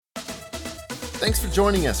Thanks for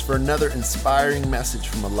joining us for another inspiring message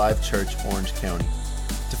from Alive Church, Orange County.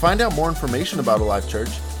 To find out more information about Alive Church,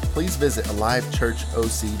 please visit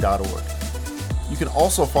alivechurchoc.org. You can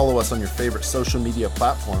also follow us on your favorite social media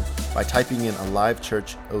platform by typing in Alive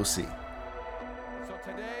Church OC. So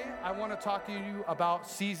today, I want to talk to you about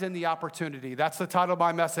seizing the opportunity. That's the title of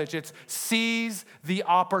my message. It's Seize the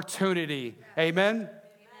Opportunity. Amen?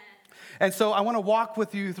 And so I want to walk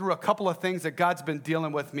with you through a couple of things that God's been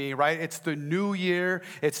dealing with me, right? It's the new year.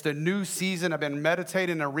 It's the new season. I've been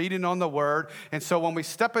meditating and reading on the Word. And so when we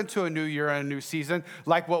step into a new year and a new season,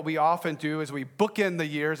 like what we often do is we bookend the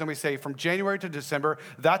years and we say from January to December,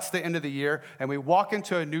 that's the end of the year. And we walk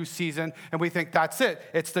into a new season and we think that's it.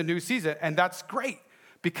 It's the new season. And that's great,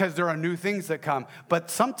 because there are new things that come.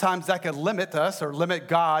 But sometimes that can limit us or limit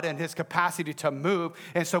God and his capacity to move.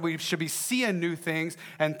 And so we should be seeing new things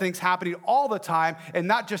and things happening all the time, and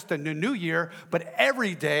not just the new year, but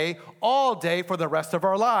every day, all day for the rest of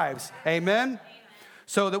our lives. Amen?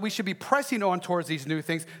 So that we should be pressing on towards these new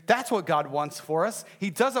things. That's what God wants for us.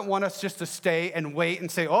 He doesn't want us just to stay and wait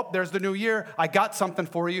and say, oh, there's the new year. I got something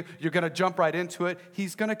for you. You're going to jump right into it.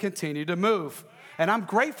 He's going to continue to move. And I'm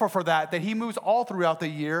grateful for that he moves all throughout the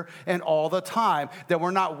year and all the time, that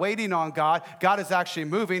we're not waiting on God. God is actually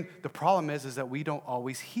moving. The problem is that we don't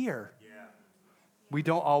always hear. We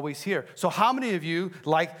don't always hear. So how many of you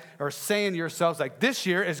are saying to yourselves, this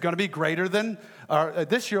year is going to be greater than,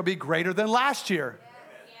 this year will be greater than last year?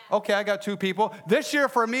 Okay, I got two people. This year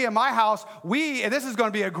for me and my house, this is going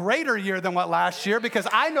to be a greater year than what last year, because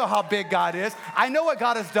I know how big God is. I know what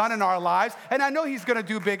God has done in our lives, and I know he's going to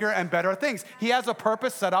do bigger and better things. He has a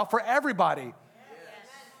purpose set out for everybody. Yes.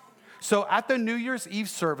 So at the New Year's Eve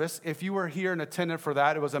service, if you were here and attended for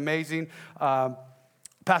that, it was amazing.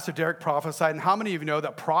 Pastor Derek prophesied, and how many of you know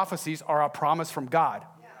that prophecies are a promise from God?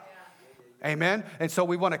 Amen. And so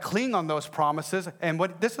we want to cling on those promises. And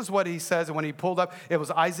this is what he says. And when he pulled up, it was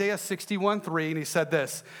Isaiah 61:3, and he said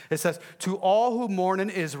this. It says, "To all who mourn in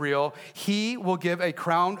Israel, he will give a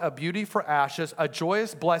crown of beauty for ashes, a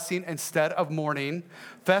joyous blessing instead of mourning,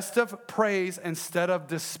 festive praise instead of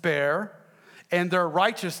despair, and their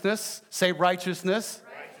righteousness," say righteousness,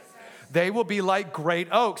 "they will be like great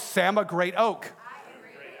oaks." Say, I'm a great oak.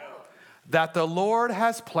 "That the Lord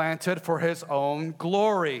has planted for his own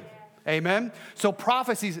glory." Amen. So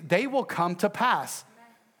prophecies, they will come to pass.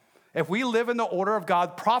 If we live in the order of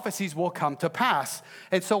God, prophecies will come to pass.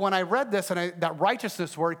 And so when I read this, and that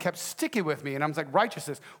righteousness word kept sticking with me, and I was like,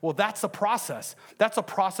 righteousness, well, that's a process. That's a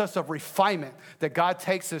process of refinement that God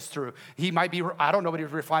takes us through. He might be, I don't know what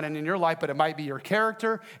he's refining in your life, but it might be your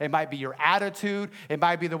character. It might be your attitude. It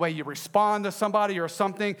might be the way you respond to somebody or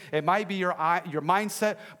something. It might be your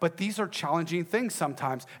mindset. But these are challenging things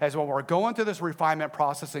sometimes. As when we're going through this refinement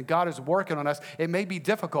process and God is working on us, it may be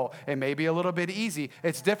difficult. It may be a little bit easy.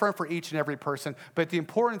 It's different for each and every person. But the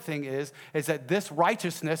important thing is that this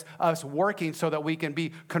righteousness, us working so that we can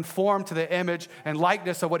be conformed to the image and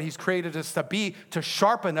likeness of what he's created us to be, to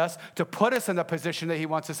sharpen us, to put us in the position that he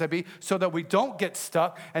wants us to be, so that we don't get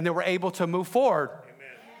stuck and that we're able to move forward. Amen.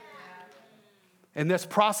 And this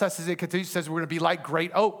process, as it continues, says we're going to be like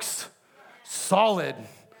great oaks, solid,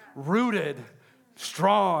 rooted,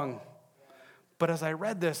 strong. But as I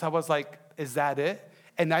read this, I was like, is that it?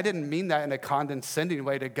 And I didn't mean that in a condescending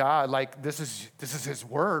way to God, like this is his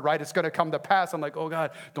word, right? It's going to come to pass. I'm like, oh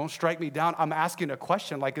God, don't strike me down. I'm asking a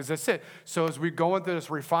question, like, is this it? So as we're going through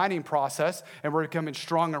this refining process and we're becoming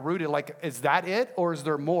strong and rooted, like, is that it, or is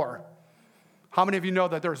there more? How many of you know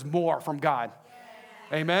that there's more from God?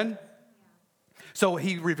 Yeah. Amen? So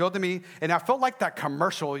he revealed to me, and I felt like that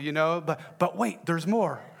commercial, but wait, there's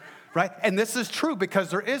more. Right? And this is true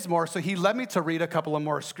because there is more. So he led me to read a couple of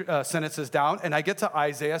more sentences down, and I get to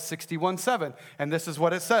Isaiah 61:7, and this is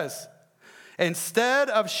what it says. "Instead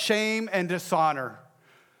of shame and dishonor."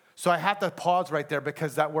 So I have to pause right there,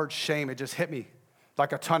 because that word shame, it just hit me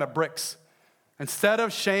like a ton of bricks. Instead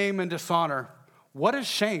of shame and dishonor. What is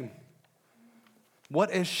shame?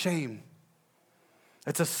 What is shame?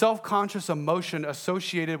 It's a self-conscious emotion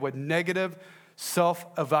associated with negative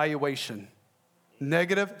self-evaluation.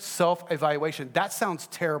 Negative self-evaluation. That sounds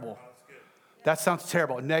terrible. That sounds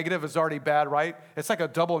terrible. Negative is already bad, right? It's like a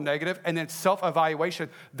double negative. And then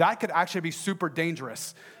self-evaluation, that could actually be super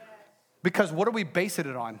dangerous. Because what are we basing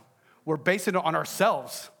it on? We're basing it on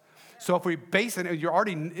ourselves. So if we base it, we're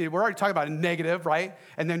already talking about a negative, right?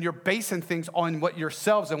 And then you're basing things on what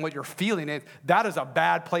yourselves and what you're feeling. That is a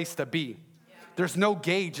bad place to be. There's no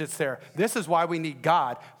gauge that's there. This is why we need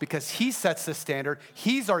God, because he sets the standard.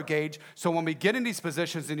 He's our gauge. So when we get in these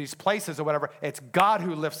positions, in these places or whatever, it's God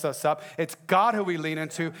who lifts us up. It's God who we lean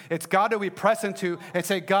into. It's God who we press into and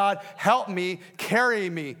say, God, help me, carry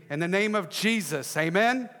me in the name of Jesus.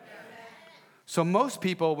 Amen? So most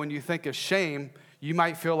people, when you think of shame, you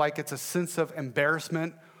might feel like it's a sense of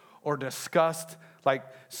embarrassment or disgust, like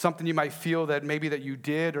something you might feel that maybe that you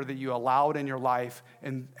did or that you allowed in your life,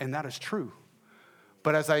 and that is true.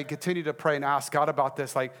 But as I continue to pray and ask God about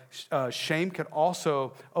this, like shame could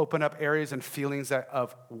also open up areas and feelings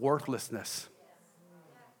of worthlessness.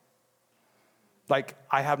 Like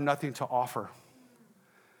I have nothing to offer.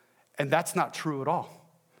 And that's not true at all,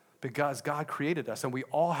 because God created us and we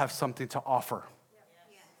all have something to offer.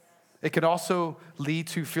 It could also lead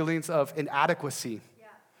to feelings of inadequacy,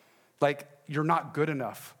 like you're not good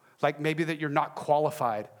enough, like maybe that you're not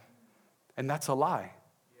qualified. And that's a lie,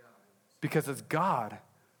 because it's God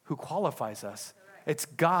who qualifies us. It's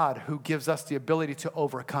God who gives us the ability to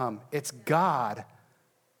overcome. It's God.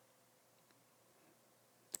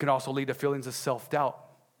 It can also lead to feelings of self-doubt,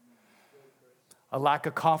 a lack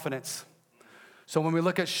of confidence. So when we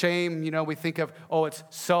look at shame, we think of, it's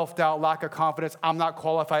self-doubt, lack of confidence. I'm not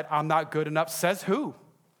qualified. I'm not good enough. Says who?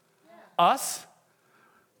 Us?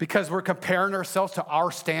 Because we're comparing ourselves to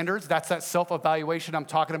our standards. That's that self-evaluation I'm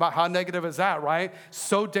talking about. How negative is that, right?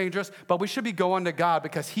 So dangerous. But we should be going to God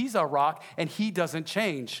because he's our rock and he doesn't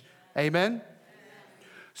change. Amen?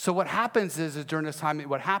 So what happens is during this time,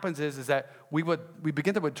 is that we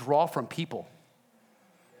begin to withdraw from people.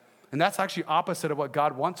 And that's actually opposite of what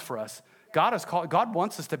God wants for us. God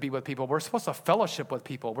wants us to be with people. We're supposed to fellowship with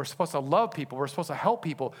people. We're supposed to love people. We're supposed to help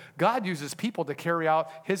people. God uses people to carry out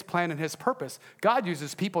his plan and his purpose. God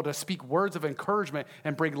uses people to speak words of encouragement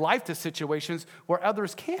and bring life to situations where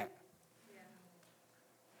others can't.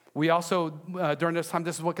 We also, during this time,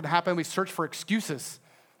 this is what can happen. We search for excuses.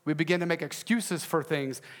 We begin to make excuses for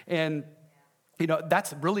things. And,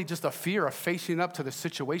 that's really just a fear of facing up to the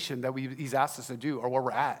situation that he's asked us to do or where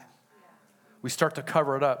we're at. We start to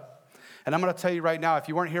cover it up. And I'm going to tell you right now, if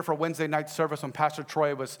you weren't here for Wednesday night service when Pastor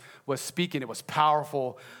Troy was speaking, it was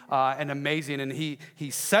powerful and amazing. And he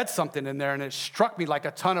said something in there, and it struck me like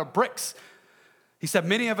a ton of bricks. He said,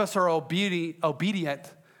 many of us are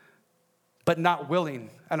obedient, but not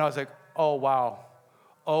willing. And I was like, oh, wow.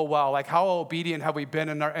 Like how obedient have we been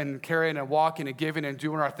in carrying and walking and giving and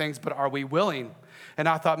doing our things, but are we willing? And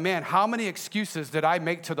I thought, man, how many excuses did I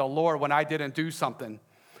make to the Lord when I didn't do something?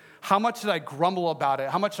 How much did I grumble about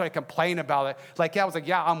it? How much did I complain about it? I was like,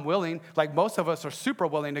 yeah, I'm willing. Like most of us are super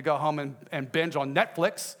willing to go home and binge on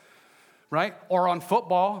Netflix, right? Or on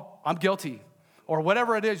football. I'm guilty. Or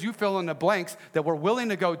whatever it is, you fill in the blanks that we're willing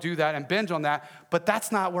to go do that and binge on that, but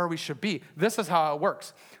that's not where we should be. This is how it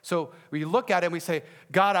works. So we look at it and we say,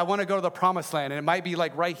 God, I want to go to the promised land. And it might be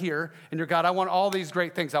like right here. And you're, God, I want all these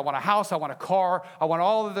great things. I want a house. I want a car. I want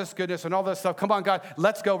all of this goodness and all this stuff. Come on, God,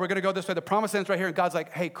 let's go. We're going to go this way. The promised land's right here. And God's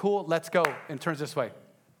like, hey, cool, let's go. And turns this way.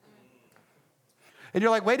 And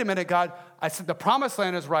you're like, wait a minute, God. I said, the promised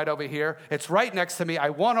land is right over here. It's right next to me. I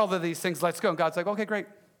want all of these things. Let's go. And God's like, okay, great.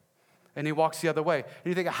 And he walks the other way. And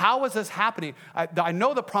you think, how is this happening? I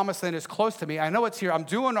know the promised land is close to me. I know it's here. I'm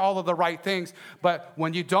doing all of the right things. But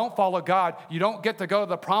when you don't follow God, you don't get to go to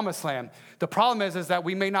the promised land. The problem is that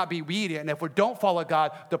we may not be obedient. And if we don't follow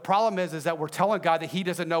God, the problem is that we're telling God that he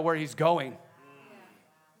doesn't know where he's going.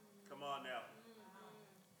 Come on now.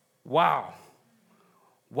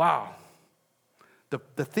 Wow.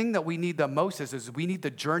 The thing that we need the most is we need the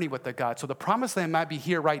journey with the God. So the promised land might be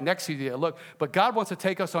here right next to you. Look, but God wants to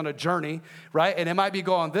take us on a journey, right? And it might be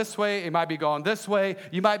going this way. It might be going this way.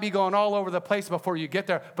 You might be going all over the place before you get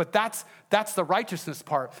there. But that's the righteousness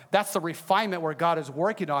part. That's the refinement where God is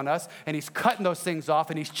working on us, and he's cutting those things off,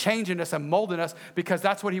 and he's changing us and molding us, because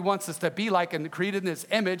that's what he wants us to be like and created in his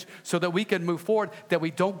image so that we can move forward, that we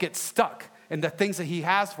don't get stuck and the things that he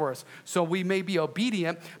has for us. So we may be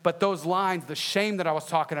obedient, but those lines, the shame that I was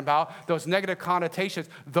talking about, those negative connotations,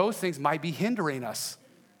 those things might be hindering us.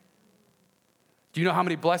 Do you know how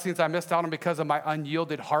many blessings I missed out on because of my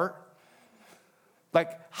unyielded heart?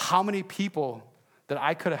 Like how many people that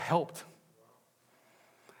I could have helped?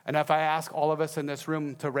 And if I ask all of us in this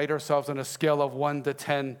room to rate ourselves on a scale of 1 to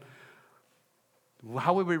 10,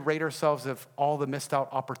 how would we rate ourselves of all the missed out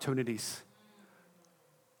opportunities?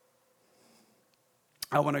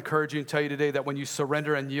 I want to encourage you and tell you today that when you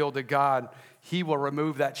surrender and yield to God, he will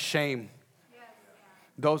remove that shame,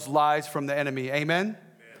 those lies from the enemy. Amen?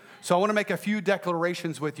 So I want to make a few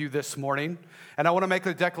declarations with you this morning. And I want to make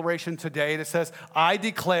a declaration today that says, I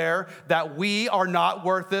declare that we are not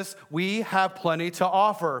worth this. We have plenty to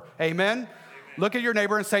offer. Amen? Look at your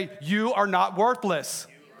neighbor and say, you are not worthless.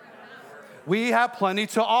 We have plenty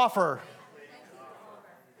to offer.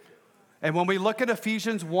 And when we look at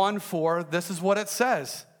Ephesians 1:4, this is what it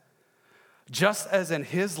says. Just as in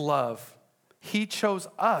his love, he chose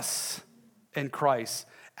us in Christ,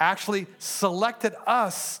 actually selected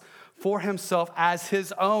us for himself as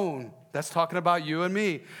his own. That's talking about you and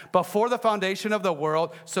me. Before the foundation of the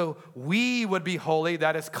world, so we would be holy,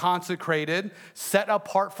 that is consecrated, set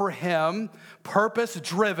apart for him,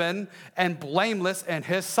 purpose-driven, and blameless in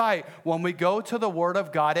his sight. When we go to the word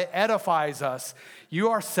of God, it edifies us. You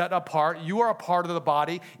are set apart. You are a part of the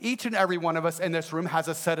body. Each and every one of us in this room has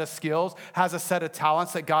a set of skills, has a set of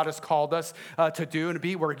talents that God has called us to do and to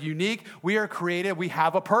be. We're unique. We are created. We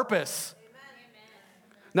have a purpose.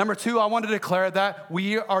 Number 2, I want to declare that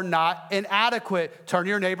we are not inadequate. Turn to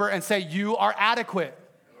your neighbor and say, you are adequate.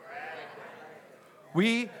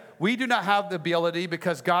 We do not have the ability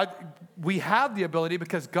because we have the ability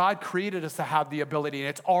because God created us to have the ability, and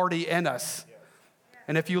it's already in us.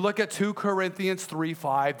 And if you look at 2 Corinthians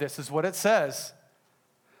 3:5, this is what it says.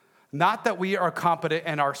 Not that we are competent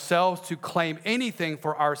in ourselves to claim anything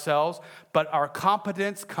for ourselves, but our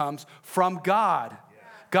competence comes from God.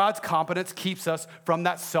 God's competence keeps us from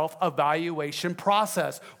that self-evaluation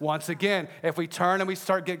process. Once again, if we turn and we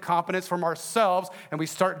start getting competence from ourselves and we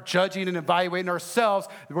start judging and evaluating ourselves,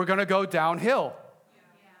 we're going to go downhill.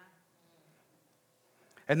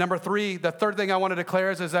 And number 3, the third thing I want to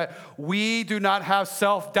declare is that we do not have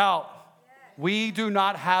self-doubt. We do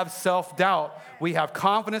not have self-doubt. We have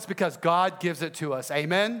confidence because God gives it to us.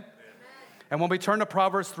 Amen? And when we turn to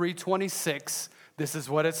Proverbs 3:26, this is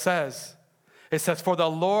what it says. It says, for the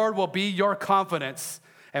Lord will be your confidence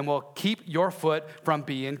and will keep your foot from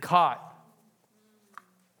being caught.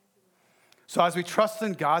 So as we trust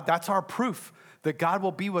in God, that's our proof that God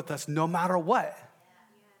will be with us no matter what.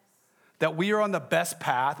 That we are on the best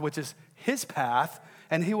path, which is his path,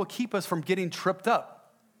 and he will keep us from getting tripped up.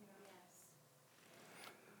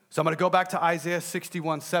 So I'm going to go back to Isaiah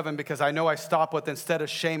 61:7 because I know I stopped with instead of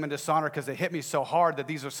shame and dishonor because it hit me so hard that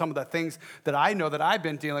these are some of the things that I know that I've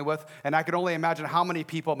been dealing with, and I can only imagine how many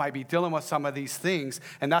people might be dealing with some of these things,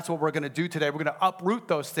 and that's what we're going to do today. We're going to uproot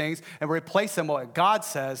those things and replace them with what God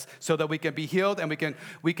says so that we can be healed and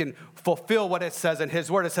we can fulfill what it says in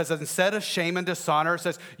his word. It says instead of shame and dishonor, it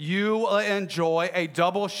says you will enjoy a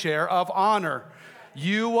double share of honor.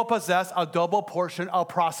 You will possess a double portion of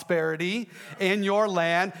prosperity in your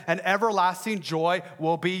land, and everlasting joy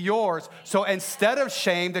will be yours. So instead of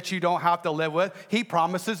shame that you don't have to live with, he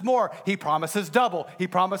promises more. He promises double. He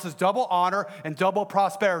promises double honor and double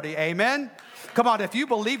prosperity. Amen? Come on, if you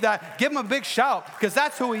believe that, give him a big shout because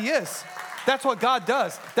that's who he is. That's what God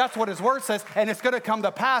does. That's what his word says, and it's going to come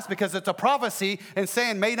to pass because it's a prophecy and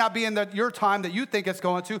saying may not be in your time that you think it's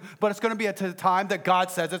going to, but it's going to be at the time that God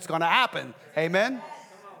says it's going to happen. Amen?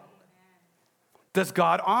 Does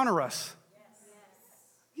God honor us?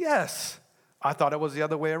 Yes. I thought it was the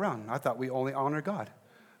other way around. I thought we only honor God.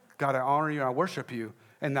 God, I honor you and I worship you,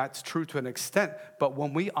 and that's true to an extent, but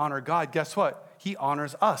when we honor God, guess what? He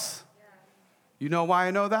honors us. You know why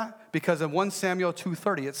I know that? Because in 1 Samuel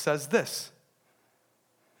 2:30, it says this.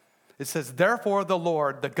 It says, therefore the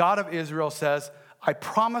Lord, the God of Israel says, I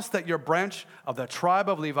promise that your branch of the tribe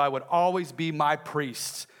of Levi would always be my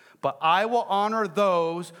priests. But I will honor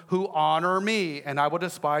those who honor me, and I will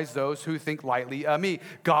despise those who think lightly of me.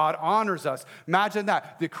 God honors us. Imagine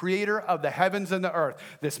that. The creator of the heavens and the earth,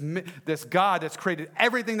 this God that's created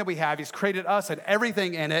everything that we have, he's created us and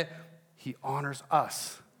everything in it, he honors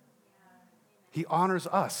us. He honors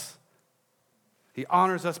us. He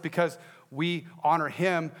honors us because we honor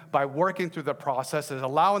him by working through the process and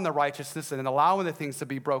allowing the righteousness and allowing the things to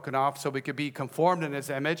be broken off so we could be conformed in his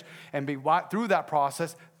image and be through that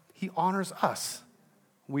process. He honors us.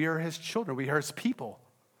 We are his children. We are his people.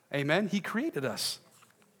 Amen? He created us.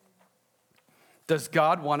 Does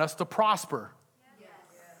God want us to prosper?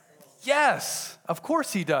 Yes, of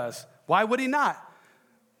course he does. Why would he not?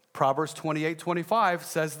 Proverbs 28:25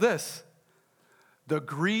 says this. The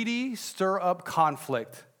greedy stir up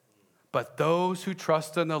conflict, but those who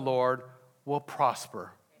trust in the Lord will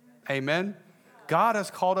prosper. Amen? God has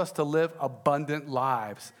called us to live abundant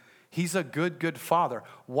lives. He's a good father.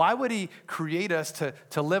 Why would he create us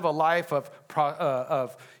to live a life of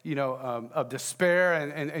despair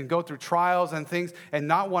and go through trials and things and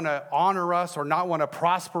not want to honor us or not want to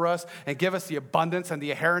prosper us and give us the abundance and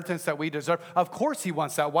the inheritance that we deserve? Of course he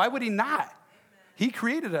wants that. Why would he not? He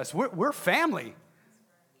created us. We're family.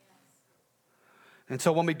 And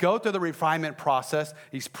so when we go through the refinement process,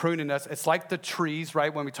 he's pruning us. It's like the trees,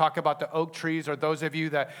 right? When we talk about the oak trees, or those of you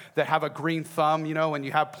that have a green thumb, when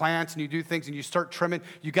you have plants and you do things and you start trimming,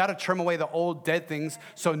 you got to trim away the old dead things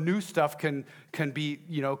so new stuff can be,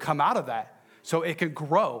 come out of that. So it can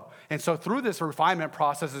grow. And so through this refinement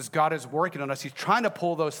process, as God is working on us, he's trying to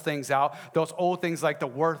pull those things out, those old things like the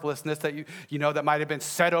worthlessness that that might have been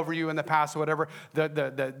said over you in the past or whatever,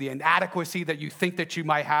 the inadequacy that you think that you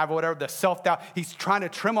might have or whatever, the self-doubt. He's trying to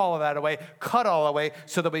trim all of that away, cut all away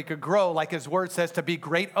so that we could grow, like his word says, to be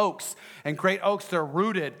great oaks. And great oaks, they're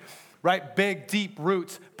rooted, right? Big, deep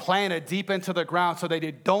roots planted deep into the ground so that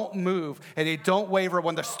they don't move and they don't waver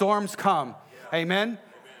when the storms come. Amen?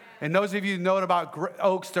 And those of you who know about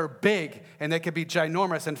oaks, they're big and they can be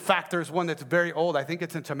ginormous. In fact, there's one that's very old. I think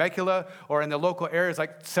it's in Temecula or in the local areas,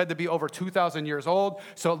 said to be over 2,000 years old.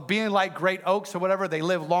 So being like great oaks or whatever, they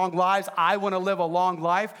live long lives. I want to live a long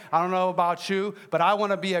life. I don't know about you, but I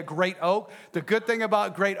want to be a great oak. The good thing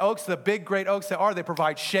about great oaks, the big great oaks they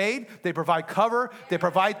provide shade, they provide cover, they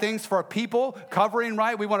provide things for people, covering,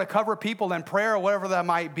 right? We want to cover people in prayer or whatever that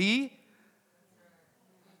might be.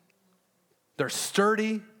 They're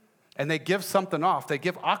sturdy. And they give something off. They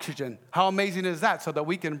give oxygen. How amazing is that? So that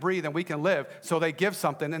we can breathe and we can live. So they give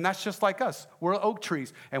something. And that's just like us. We're oak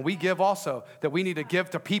trees. And we give also. That we need to give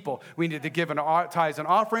to people. We need to give in tithes and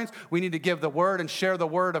offerings. We need to give the word and share the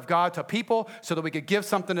word of God to people so that we could give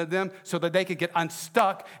something to them so that they could get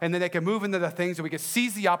unstuck. And then they can move into the things and we can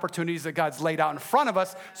seize the opportunities that God's laid out in front of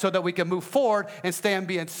us so that we can move forward and stay on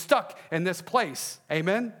being stuck in this place.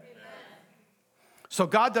 Amen? So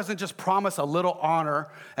God doesn't just promise a little honor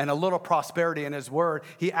and a little prosperity in his word.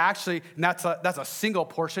 He actually, and that's a single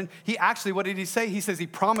portion. He actually, what did he say? He says he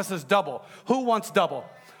promises double. Who wants double?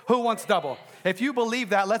 Who wants double? If you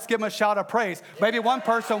believe that, let's give him a shout of praise. Maybe one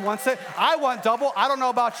person wants it. I want double. I don't know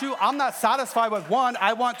about you. I'm not satisfied with one.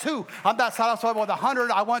 I want two. I'm not satisfied with 100.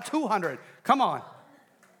 I want 200. Come on.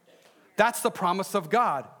 That's the promise of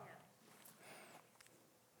God.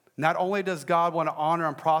 Not only does God want to honor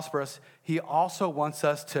and prosper us, he also wants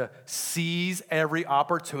us to seize every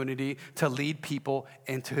opportunity to lead people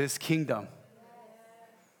into his kingdom.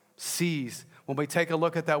 Seize. When we take a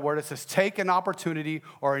look at that word, it says, take an opportunity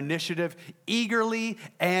or initiative eagerly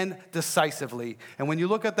and decisively. And when you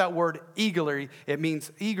look at that word eagerly, it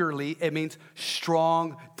means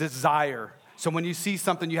strong desire. So when you see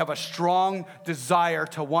something, you have a strong desire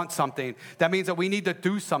to want something. That means that we need to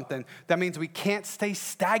do something. That means we can't stay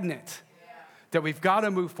stagnant. That we've got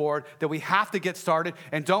to move forward, that we have to get started.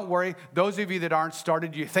 And don't worry, those of you that aren't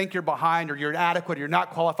started, you think you're behind or you're inadequate or you're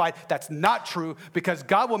not qualified. That's not true because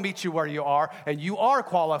God will meet you where you are and you are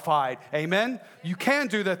qualified. Amen? You can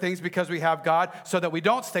do the things because we have God so that we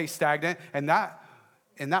don't stay stagnant. And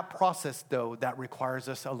in that process, though, that requires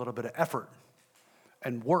us a little bit of effort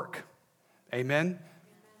and work. Amen?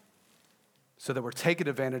 So that we're taking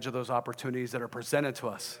advantage of those opportunities that are presented to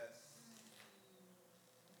us.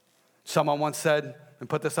 Someone once said, and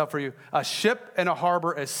put this up for you, a ship in a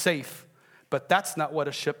harbor is safe, but that's not what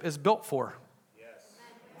a ship is built for. Yes.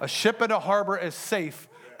 A ship in a harbor is safe,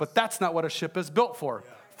 but that's not what a ship is built for.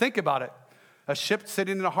 Yeah. Think about it. A ship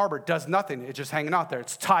sitting in a harbor does nothing. It's just hanging out there.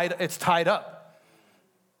 It's tied up.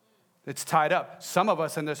 It's tied up. Some of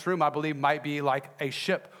us in this room, I believe, might be like a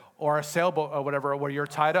ship or a sailboat or whatever, where you're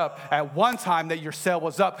tied up. At one time that your sail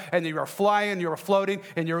was up and you were flying, you were floating,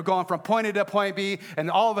 and you were going from point A to point B,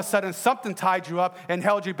 and all of a sudden something tied you up and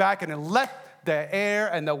held you back and it let the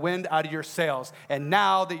air and the wind out of your sails. And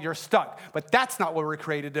now that you're stuck. But that's not what we're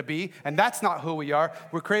created to be, and that's not who we are.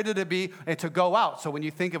 We're created to be and to go out. So when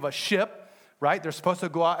you think of a ship, right, they're supposed to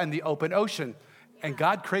go out in the open ocean. And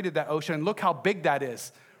God created that ocean, and look how big that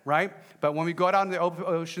is. Right? But when we go out in the open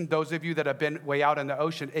ocean, those of you that have been way out in the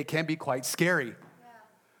ocean, it can be quite scary. Yeah.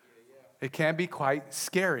 It can be quite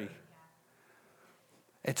scary.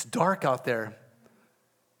 It's dark out there.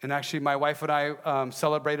 And actually, my wife and I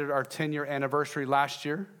celebrated our 10-year anniversary last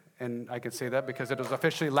year. And I can say that because it was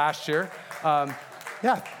officially last year.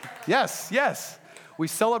 Yes. We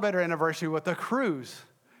celebrated our anniversary with a cruise.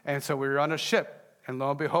 And so we were on a ship. And lo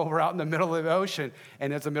and behold, we're out in the middle of the ocean.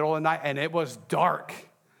 And it's the middle of the night. And it was dark.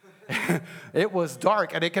 It was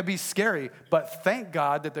dark, and it can be scary, but thank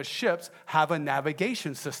God that the ships have a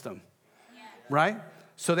navigation system, right?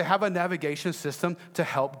 So they have a navigation system to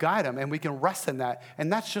help guide them, and we can rest in that.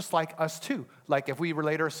 And that's just like us too. Like if we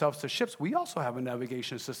relate ourselves to ships, we also have a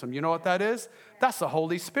navigation system. You know what that is? That's the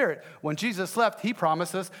Holy Spirit. When Jesus left, he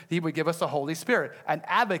promised us he would give us the Holy Spirit, an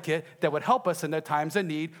advocate that would help us in the times of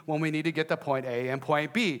need when we need to get to point A and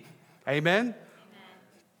point B. Amen?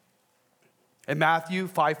 In Matthew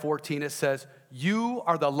 5:14, it says, you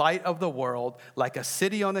are the light of the world, like a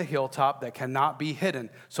city on a hilltop that cannot be hidden.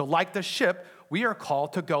 So like the ship, we are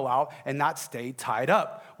called to go out and not stay tied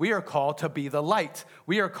up. We are called to be the light.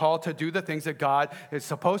 We are called to do the things that God is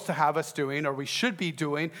supposed to have us doing, or we should be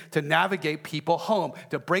doing, to navigate people home,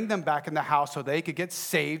 to bring them back in the house so they could get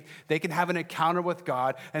saved, they can have an encounter with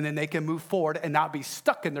God, and then they can move forward and not be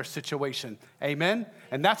stuck in their situation. Amen?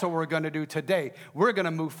 And that's what we're going to do today. We're going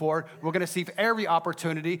to move forward. We're going to seize every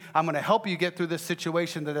opportunity. I'm going to help you get through this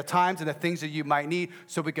situation, the times and the things that you might need,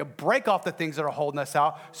 so we can break off the things that are holding us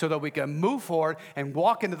out, so that we can move forward and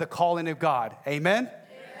walk into the calling of God. Amen?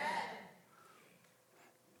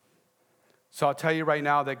 So I'll tell you right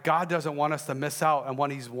now that God doesn't want us to miss out on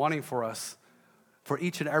what he's wanting for us, for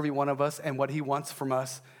each and every one of us, and what he wants from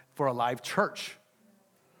us for a live church.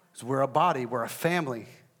 So we're a body, we're a family.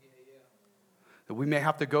 That we may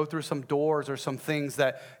have to go through some doors or some things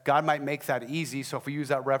that God might make that easy. So if we use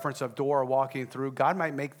that reference of door walking through, God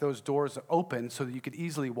might make those doors open so that you could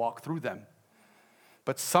easily walk through them.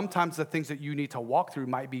 But sometimes the things that you need to walk through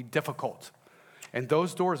might be difficult. And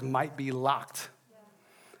those doors might be locked.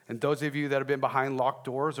 And those of you that have been behind locked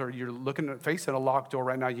doors, or you're facing a locked door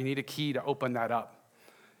right now, you need a key to open that up.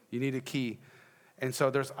 You need a key. And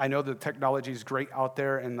so I know the technology is great out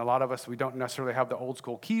there, and a lot of us, we don't necessarily have the old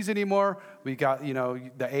school keys anymore. We got,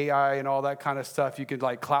 the AI and all that kind of stuff. You could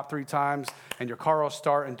clap 3 times and your car will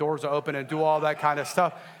start and doors will open and do all that kind of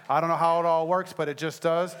stuff. I don't know how it all works, but it just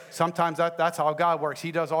does. Sometimes that's how God works.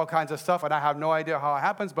 He does all kinds of stuff, and I have no idea how it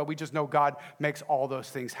happens, but we just know God makes all those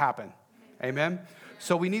things happen. Amen?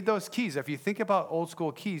 So we need those keys. If you think about old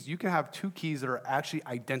school keys, you can have 2 keys that are actually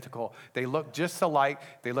identical. They look just alike.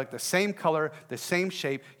 They look the same color, the same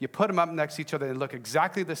shape. You put them up next to each other. They look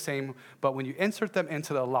exactly the same. But when you insert them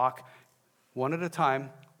into the lock, one at a time,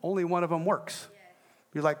 only one of them works.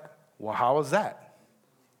 You're like, well, how is that?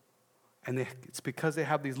 And it's because they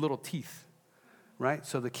have these little teeth, right?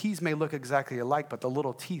 So the keys may look exactly alike, but the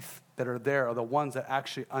little teeth that are there are the ones that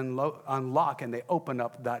actually unlock and they open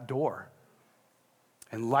up that door.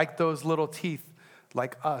 And like those little teeth,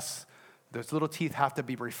 like us, those little teeth have to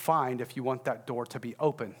be refined if you want that door to be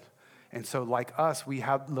opened. And so like us, we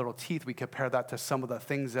have little teeth. We compare that to some of the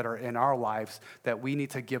things that are in our lives that we need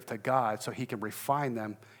to give to God so he can refine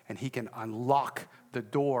them and he can unlock the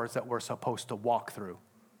doors that we're supposed to walk through.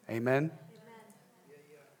 Amen?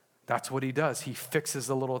 That's what he does. He fixes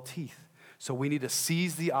the little teeth. So we need to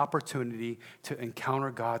seize the opportunity to encounter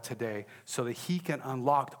God today so that he can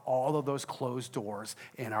unlock all of those closed doors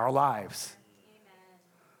in our lives. Amen.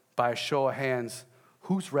 By a show of hands,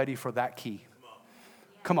 who's ready for that key?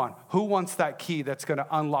 Come on. Who wants that key that's going to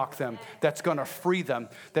unlock them, that's going to free them,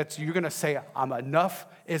 you're going to say, enough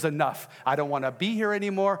is enough. I don't want to be here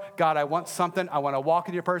anymore. God, I want something. I want to walk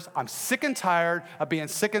in your purse. I'm sick and tired of being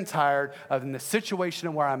sick and tired of in the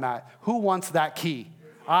situation where I'm at. Who wants that key?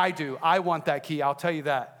 I do. I want that key. I'll tell you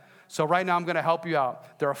that. So right now I'm going to help you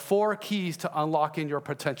out. There are 4 keys to unlocking your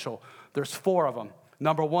potential. There's 4 of them.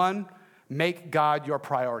 Number 1, make God your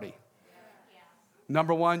priority.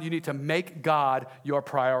 Number 1, you need to make God your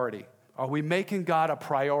priority. Are we making God a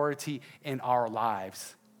priority in our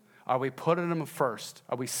lives? Are we putting him first?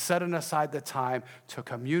 Are we setting aside the time to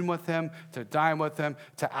commune with him, to dine with him,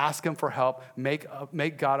 to ask him for help? Make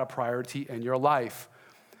God a priority in your life.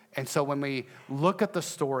 And so when we look at the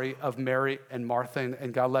story of Mary and Martha,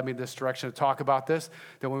 and God led me in this direction to talk about this,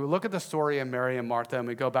 then when we look at the story of Mary and Martha and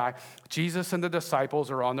we go back, Jesus and the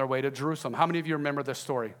disciples are on their way to Jerusalem. How many of you remember this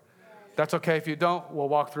story? That's okay. If you don't, we'll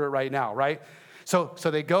walk through it right now, right? So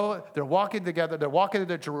they go, they're walking together, they're walking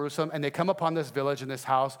into Jerusalem, and they come upon this village and this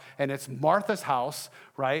house, and it's Martha's house,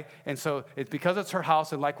 right? And so it's because it's her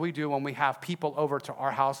house, and like we do when we have people over to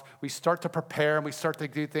our house, we start to prepare and we start to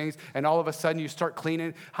do things, and all of a sudden you start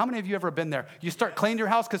cleaning. How many of you ever been there? You start cleaning your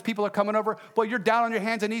house because people are coming over. Boy, you're down on your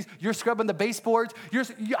hands and knees. You're scrubbing the baseboards. You're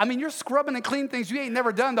scrubbing and cleaning things you ain't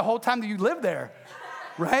never done the whole time that you lived there,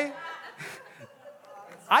 right?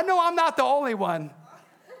 I know I'm not the only one.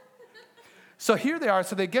 So here they are.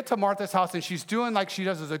 So they get to Martha's house, and she's doing like she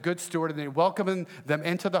does as a good steward, and they're welcoming them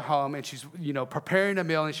into the home, and she's, preparing a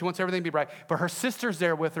meal, and she wants everything to be right. But her sister's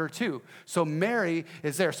there with her too. So Mary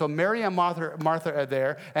is there. So Mary and Martha are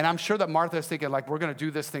there, and I'm sure that Martha is thinking, we're going to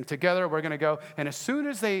do this thing together. We're going to go. And as soon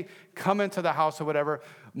as they come into the house or whatever,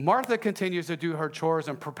 Martha continues to do her chores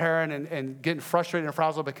and preparing and getting frustrated and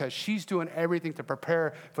frazzled because she's doing everything to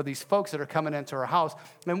prepare for these folks that are coming into her house.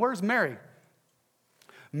 And where's Mary?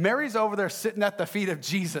 Mary's over there sitting at the feet of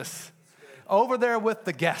Jesus, over there with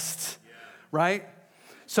the guests, right?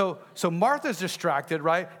 So Martha's distracted,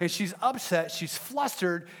 right? And she's upset, she's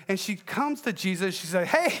flustered, and she comes to Jesus. She said,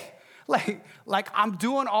 hey, Like I'm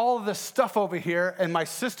doing all of this stuff over here, and my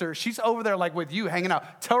sister, she's over there like with you hanging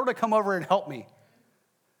out. Tell her to come over and help me.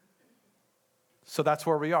 So that's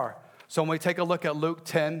where we are. So when we take a look at Luke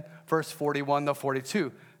 10, verse 41 to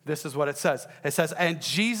 42, this is what it says. It says, and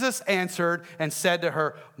Jesus answered and said to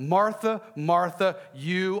her, Martha, Martha,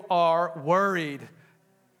 you are worried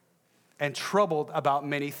and troubled about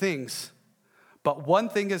many things. But one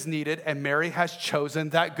thing is needed, and Mary has chosen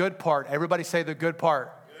that good part. Everybody say the good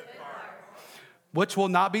part. Which will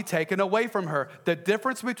not be taken away from her. The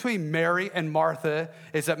difference between Mary and Martha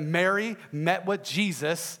is that Mary met with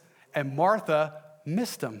Jesus and Martha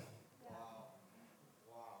missed him.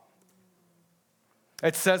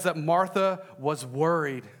 It says that Martha was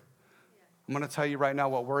worried. I'm going to tell you right now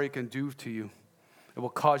what worry can do to you. It will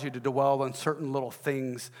cause you to dwell on certain little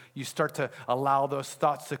things. You start to allow those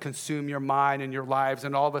thoughts to consume your mind and your lives,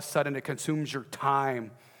 and all of a sudden it consumes your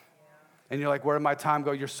time. And you're like, where did my time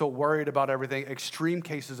go? You're so worried about everything. Extreme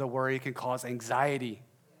cases of worry can cause anxiety.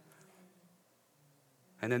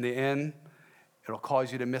 And in the end, it'll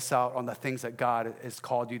cause you to miss out on the things that God has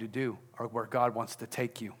called you to do or where God wants to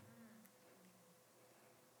take you.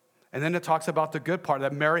 And then it talks about the good part,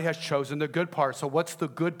 that Mary has chosen the good part. So what's the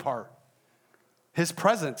good part? His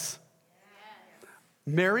presence.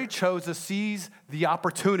 Mary chose to seize the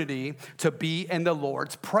opportunity to be in the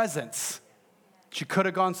Lord's presence. She could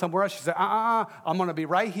have gone somewhere else. She said, I'm going to be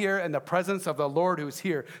right here in the presence of the Lord who's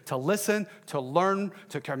here to listen, to learn,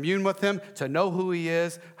 to commune with him, to know who he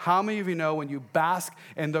is. How many of you know when you bask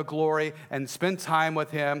in the glory and spend time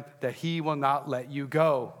with him that he will not let you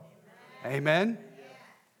go? Amen?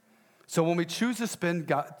 So when we choose to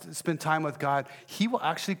spend time with God, he will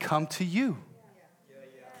actually come to you.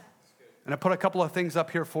 And I put a couple of things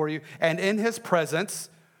up here for you. And in his presence,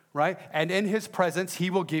 right? And in his presence, he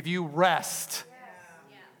will give you rest.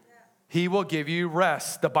 He will give you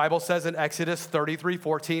rest. The Bible says in Exodus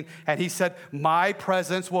 33:14, and he said, my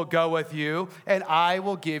presence will go with you, and I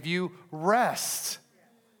will give you rest.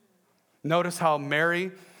 Notice how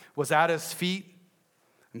Mary was at his feet.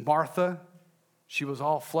 Martha, she was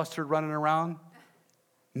all flustered running around.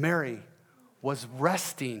 Mary was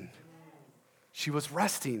resting. She was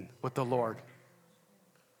resting with the Lord.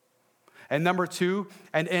 And number two,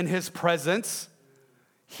 and in his presence,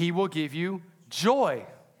 he will give you joy.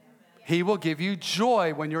 He will give you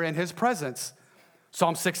joy when you're in his presence.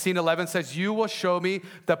 Psalm 16:11 says, you will show me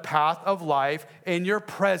the path of life. In your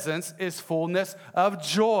presence is fullness of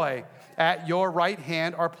joy. At your right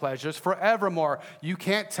hand are pleasures forevermore. You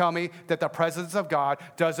can't tell me that the presence of God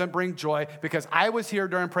doesn't bring joy, because I was here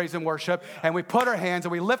during praise and worship, and we put our hands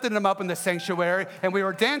and we lifted them up in the sanctuary, and we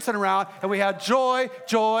were dancing around, and we had joy,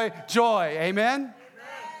 joy, joy. Amen?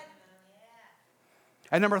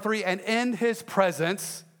 And number three, and in his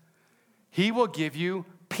presence, he will give you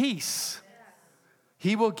peace.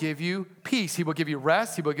 He will give you peace. He will give you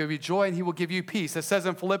rest. He will give you joy, and he will give you peace. It says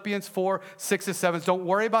in Philippians 4:6-7, don't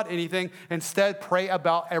worry about anything. Instead, pray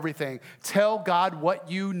about everything. Tell God what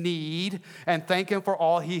you need and thank him for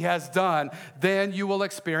all he has done. Then you will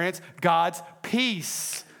experience God's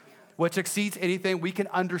peace, which exceeds anything we can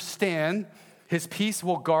understand. His peace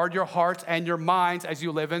will guard your hearts and your minds as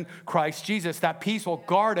you live in Christ Jesus. That peace will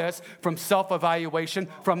guard us from self-evaluation,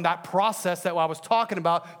 from that process that I was talking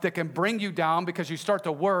about that can bring you down because you start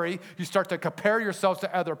to worry, you start to compare yourselves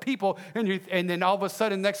to other people, and then all of a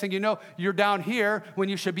sudden, next thing you know, you're down here when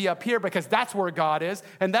you should be up here, because that's where God is,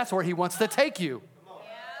 and that's where he wants to take you.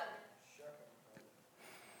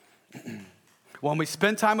 When we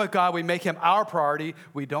spend time with God, we make him our priority.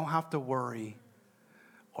 We don't have to worry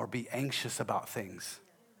or be anxious about things.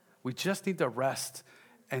 We just need to rest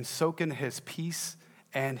and soak in his peace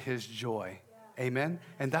and his joy. Amen?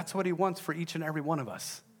 And that's what he wants for each and every one of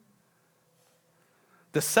us.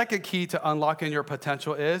 The second key to unlocking your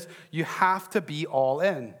potential is you have to be all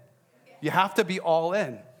in. You have to be all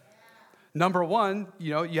in. Number one,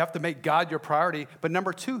 you have to make God your priority. But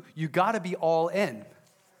number two, you got to be all in.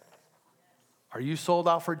 Are you sold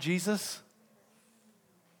out for Jesus?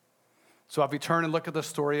 So if you turn and look at the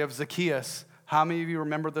story of Zacchaeus, how many of you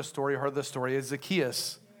remember the story, heard the story of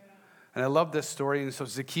Zacchaeus? And I love this story. And so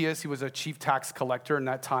Zacchaeus, he was a chief tax collector in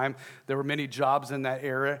that time. There were many jobs in that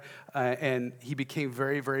era, and he became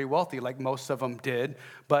very, very wealthy, like most of them did.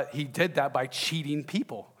 But he did that by cheating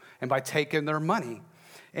people and by taking their money.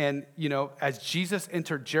 And, as Jesus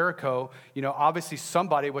entered Jericho, obviously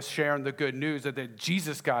somebody was sharing the good news that the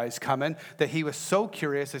Jesus guy is coming, that he was so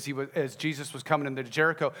curious as Jesus was coming into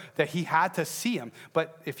Jericho that he had to see him.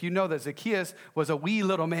 But if you know that Zacchaeus was a wee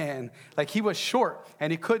little man, like he was short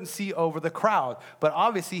and he couldn't see over the crowd. But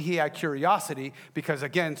obviously he had curiosity because,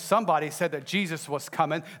 again, somebody said that Jesus was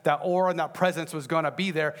coming, that aura and that presence was going to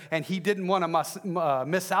be there, and he didn't want to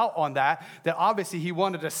miss out on that obviously he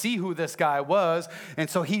wanted to see who this guy was, and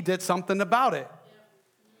so he did something about it.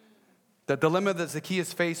 The dilemma that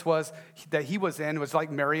Zacchaeus faced was that he was in was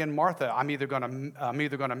like Mary and Martha. I'm either going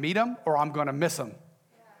to meet him or I'm going to miss him.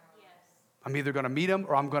 I'm either going to meet him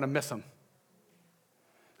or I'm going to miss him.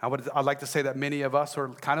 I'd like to say that many of us are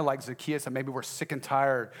kind of like Zacchaeus, and maybe we're sick and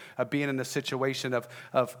tired of being in the situation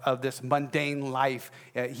of this mundane life.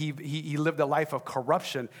 He lived a life of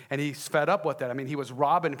corruption, and he's fed up with it. I mean, he was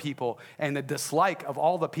robbing people, and the dislike of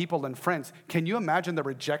all the people and friends. Can you imagine the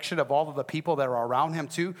rejection of all of the people that are around him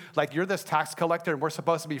too? Like, you're this tax collector, and we're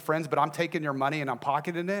supposed to be friends, but I'm taking your money and I'm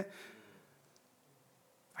pocketing it.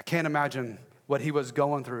 I can't imagine what he was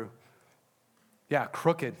going through. Yeah,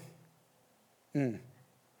 crooked.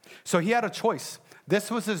 So he had a choice.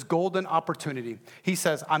 This was his golden opportunity. He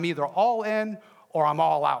says, I'm either all in or I'm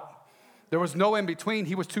all out. There was no in between.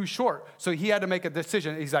 He was too short. So he had to make a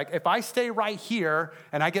decision. He's like, if I stay right here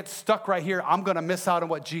and I get stuck right here, I'm going to miss out on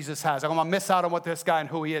what Jesus has. I'm going to miss out on what this guy and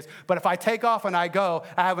who he is. But if I take off and I go,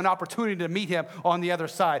 I have an opportunity to meet him on the other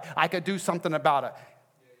side. I could do something about it.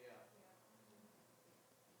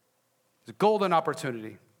 It's a golden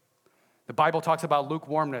opportunity. The Bible talks about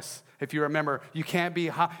lukewarmness. If you remember, you can't be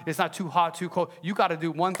hot. It's not too hot, too cold. You got to do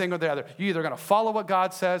one thing or the other. You're either going to follow what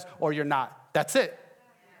God says or you're not. That's it.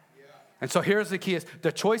 And so here's Zacchaeus.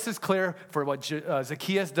 The choice is clear for what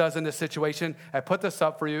Zacchaeus does in this situation. I put this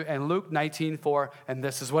up for you in Luke 19:4, and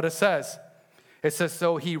this is what it says. It says,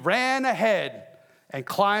 so he ran ahead and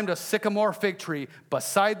climbed a sycamore fig tree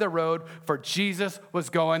beside the road, for Jesus was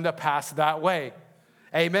going to pass that way.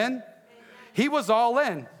 Amen? He was all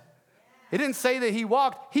in. It didn't say that he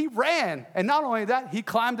walked, he ran. And not only that, he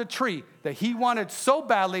climbed a tree that he wanted so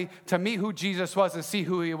badly to meet who Jesus was and see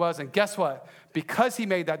who he was. And guess what? Because he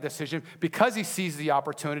made that decision, because he seized the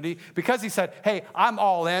opportunity, because he said, hey, I'm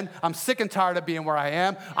all in. I'm sick and tired of being where I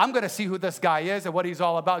am. I'm going to see who this guy is and what he's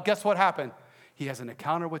all about. Guess what happened? He has an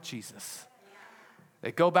encounter with Jesus.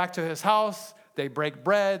 They go back to his house. They break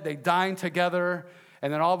bread. They dine together.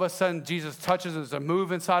 And then all of a sudden, Jesus touches, there's a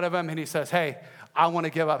move inside of him, and he says, hey, I want to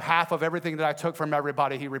give up half of everything that I took from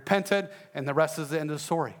everybody. He repented, and the rest is the end of the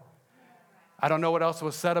story. I don't know what else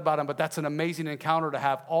was said about him, but that's an amazing encounter to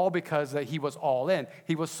have, all because that he was all in.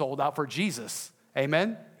 He was sold out for Jesus.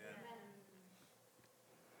 Amen?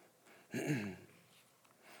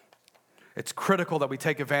 It's critical that we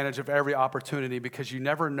take advantage of every opportunity because you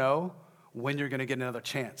never know when you're going to get another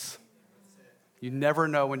chance. You never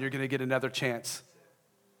know when you're going to get another chance.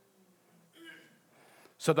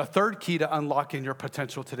 So the third key to unlocking your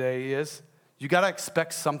potential today is you got to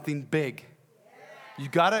expect something big. You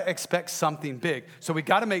got to expect something big. So we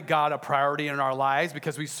got to make God a priority in our lives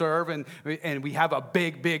because we serve and we have a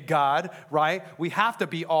big, big God, right? We have to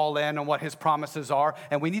be all in on what his promises are,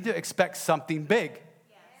 and we need to expect something big.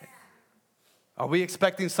 Are we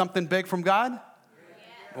expecting something big from God?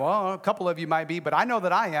 Well, a couple of you might be, but I know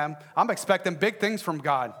that I am. I'm expecting big things from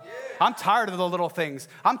God. I'm tired of the little things.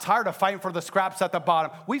 I'm tired of fighting for the scraps at the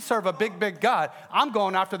bottom. We serve a big, big God. I'm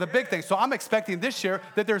going after the big things. So I'm expecting this year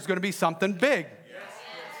that there's going to be something big.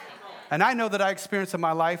 And I know that I experienced in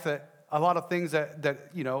my life that a lot of things that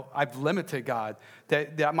I've limited God,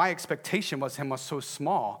 that my expectation was him was so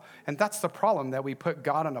small. And that's the problem, that we put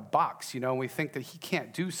God in a box, and we think that he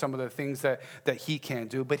can't do some of the things that he can't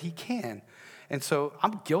do, but he can. And so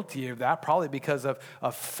I'm guilty of that, probably because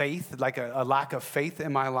of faith, like a lack of faith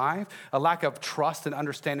in my life, a lack of trust and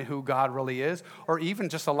understanding who God really is, or even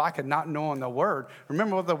just a lack of not knowing the word.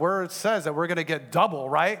 Remember what the word says, that we're going to get double,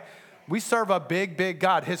 right? We serve a big, big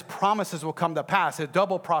God. His promises will come to pass. His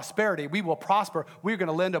double prosperity. We will prosper. We're going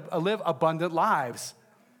to live abundant lives.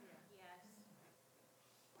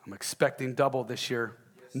 I'm expecting double this year.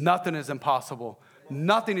 Nothing is impossible.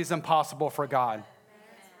 Nothing is impossible for God.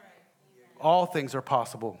 All things are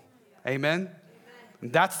possible. Amen?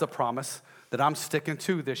 And that's the promise that I'm sticking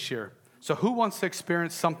to this year. So who wants to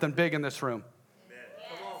experience something big in this room?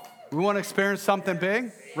 We want to experience something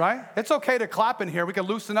big, right? It's okay to clap in here. We can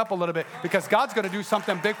loosen up a little bit because God's going to do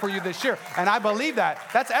something big for you this year. And I believe that.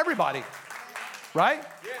 That's everybody, right?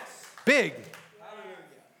 Yes. Big.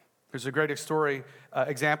 There's a great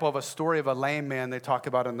example of a story of a lame man they talk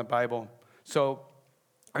about in the Bible. So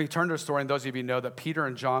you turn to a story, and those of you know that Peter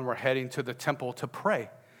and John were heading to the temple to pray.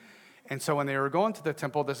 And so when they were going to the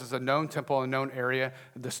temple, this is a known temple, a known area.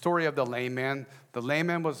 The story of the lame man. The lame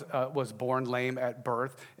man was born lame at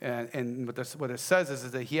birth. And what it says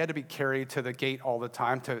is that he had to be carried to the gate all the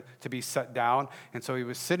time to be set down. And so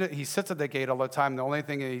he sits at the gate all the time. The only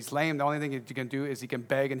thing, he's lame, the only thing he can do is he can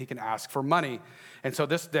beg and he can ask for money. And so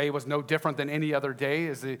this day was no different than any other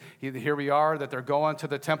day. Here we are, that they're going to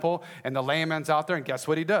the temple, and the lame man's out there, and guess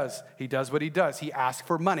what he does? He does what he does. He asks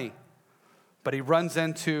for money. But he runs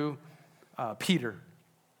into Peter.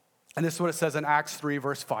 And this is what it says in Acts 3,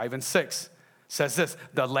 verse 5 and 6. It says this: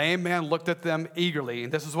 the lame man looked at them eagerly,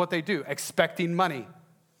 and this is what they do, expecting money.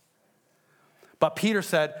 But Peter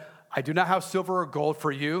said, I do not have silver or gold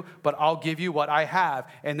for you, but I'll give you what I have.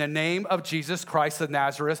 In the name of Jesus Christ of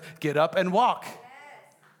Nazareth, get up and walk.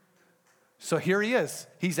 Yes. So here he is.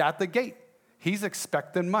 He's at the gate. He's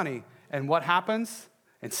expecting money. And what happens?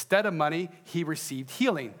 Instead of money, he received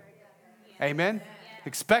healing. Amen?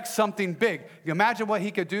 Expect something big. You imagine what he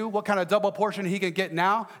could do, what kind of double portion he could get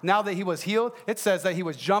now that he was healed. It says that he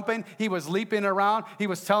was jumping, he was leaping around, he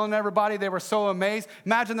was telling everybody, they were so amazed.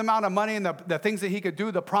 Imagine the amount of money and the things that he could do,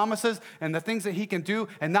 the promises and the things that he can do,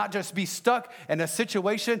 and not just be stuck in a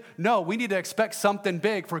situation. No, we need to expect something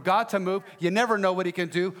big for God to move. You never know what he can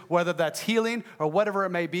do, whether that's healing or whatever it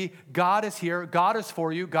may be. God is here, God is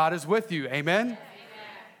for you, God is with you. Amen?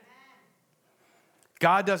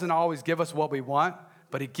 God doesn't always give us what we want,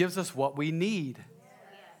 but he gives us what we need.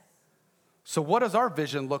 So what does our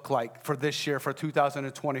vision look like for this year, for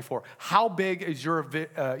 2024? How big is your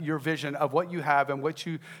vision of what you have and what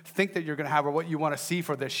you think that you're going to have or what you want to see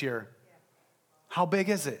for this year? How big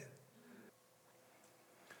is it?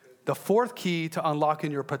 The fourth key to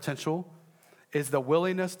unlocking your potential is the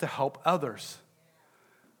willingness to help others.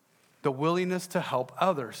 The willingness to help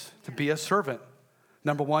others, to be a servant.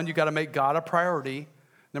 Number one, you got to make God a priority.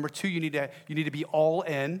 Number two, you need to be all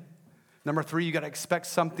in. Number three, you got to expect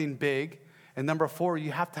something big. And number four,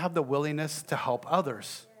 you have to have the willingness to help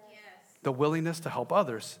others. Yes. The willingness to help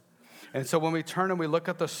others. And so when we turn and we look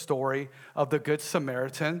at the story of the Good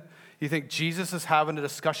Samaritan, you think Jesus is having a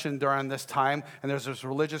discussion during this time, and there's this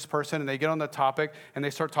religious person, and they get on the topic, and they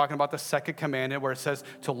start talking about the second commandment where it says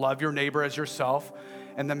to love your neighbor as yourself.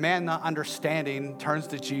 And the man, not understanding, turns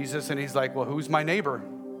to Jesus, and he's like, well, who's my neighbor?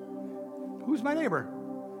 Who's my neighbor?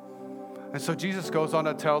 And so Jesus goes on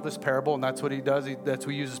to tell this parable, and that's what he does. That's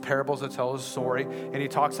what he uses parables to tell his story. And he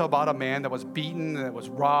talks about a man that was beaten, that was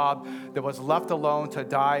robbed, that was left alone to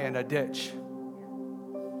die in a ditch.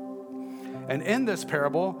 And in this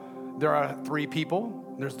parable, there are three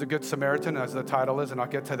people. There's the Good Samaritan, as the title is, and I'll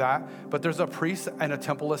get to that. But there's a priest and a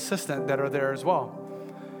temple assistant that are there as well.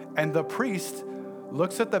 And the priest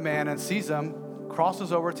looks at the man and sees him,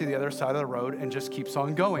 crosses over to the other side of the road, and just keeps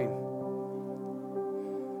on going.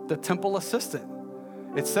 The temple assistant,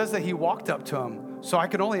 it says that he walked up to him. So I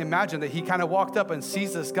can only imagine that he kind of walked up and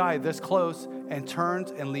sees this guy this close and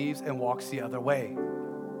turns and leaves and walks the other way.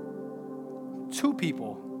 Two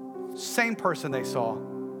people, same person they saw,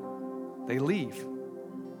 they leave.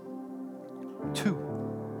 Two.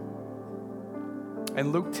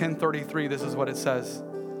 In Luke 10:33, this is what it says.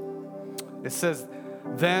 It says,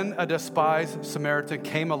 then a despised Samaritan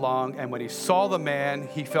came along, and when he saw the man,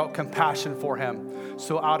 he felt compassion for him.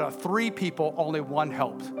 So out of three people, only one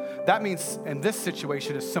helped. That means in this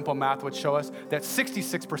situation, a simple math would show us that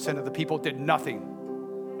 66% of the people did nothing.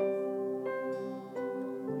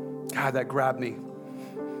 God, that grabbed me.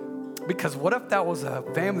 Because what if that was a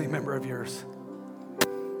family member of yours?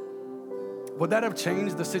 Would that have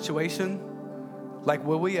changed the situation? Like,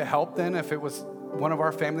 will we have helped then if it was one of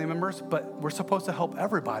our family members? But we're supposed to help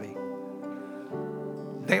everybody.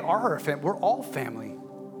 They are our family. We're all family.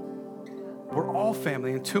 We're all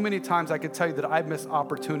family. And too many times I can tell you that I've missed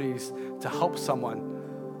opportunities to help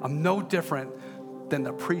someone. I'm no different than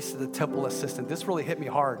the priest or the temple assistant. This really hit me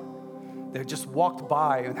hard. They just walked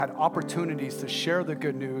by and had opportunities to share the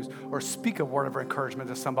good news or speak a word of encouragement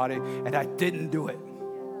to somebody, and I didn't do it.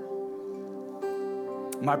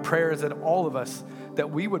 My prayer is that all of us,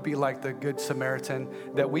 that we would be like the Good Samaritan,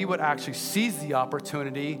 that we would actually seize the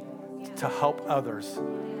opportunity to help others,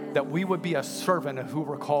 that we would be a servant of who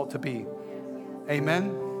we're called to be.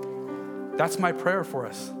 Amen? That's my prayer for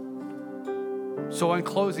us. So in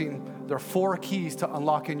closing, there are 4 keys to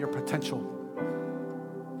unlocking your potential.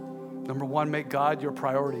 Number 1, make God your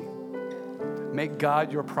priority. Make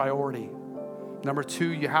God your priority. Number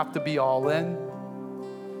 2, you have to be all in.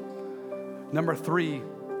 Number 3,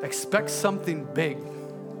 expect something big.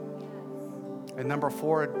 And number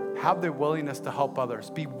 4, have the willingness to help others.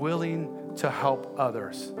 Be willing to help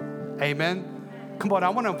others. Amen? Come on, I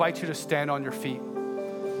want to invite you to stand on your feet.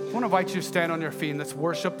 I want to invite you to stand on your feet and let's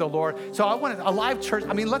worship the Lord. So I want Alive Church,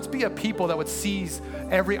 let's be a people that would seize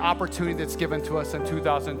every opportunity that's given to us in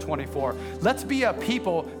 2024. Let's be a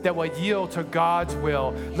people that will yield to God's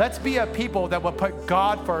will. Let's be a people that will put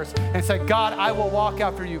God first and say, God, I will walk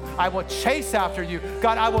after you. I will chase after you.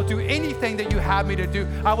 God, I will do anything that you have me to do.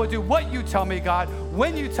 I will do what you tell me, God,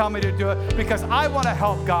 when you tell me to do it, because I want to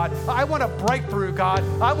help, God. I want to break through, God.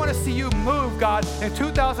 I want to see you move, God, in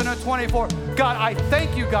 2024. God, I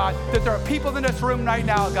thank you, God, that there are people in this room right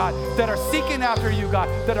now, God, that are seeking after you, God,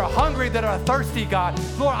 that are hungry, that are thirsty, God.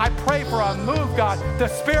 Lord, I pray for a move, God. The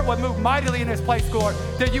Spirit would move mightily in this place, Lord,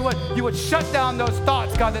 that you would shut down those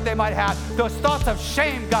thoughts, God, that they might have, those thoughts of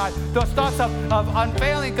shame, God, those thoughts of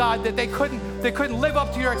unfailing, God, that they couldn't live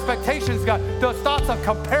up to your expectations, God, those thoughts of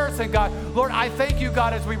comparison, God. Lord, I thank you,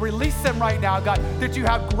 God, as we release them right now, God, that you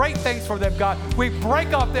have great things for them, God. We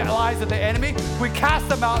break off the lies of the enemy. We cast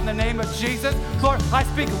them out in the name of Jesus. Lord, I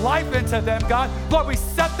speak life into them, God. Lord, we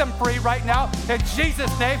set them free right now in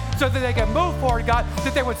Jesus' name so that they can move forward, God,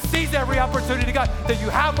 that they would seize every opportunity, God, that you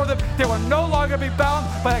have for them. They will no longer be bound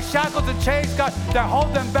by the shackles and chains, God, that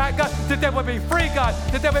hold them back, God, that they would be free, God,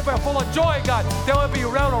 that they would be full of joy, God, they would be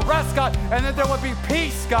able to rest, God, and that there would be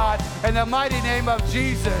peace, God, in the mighty name of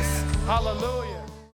Jesus. Hallelujah.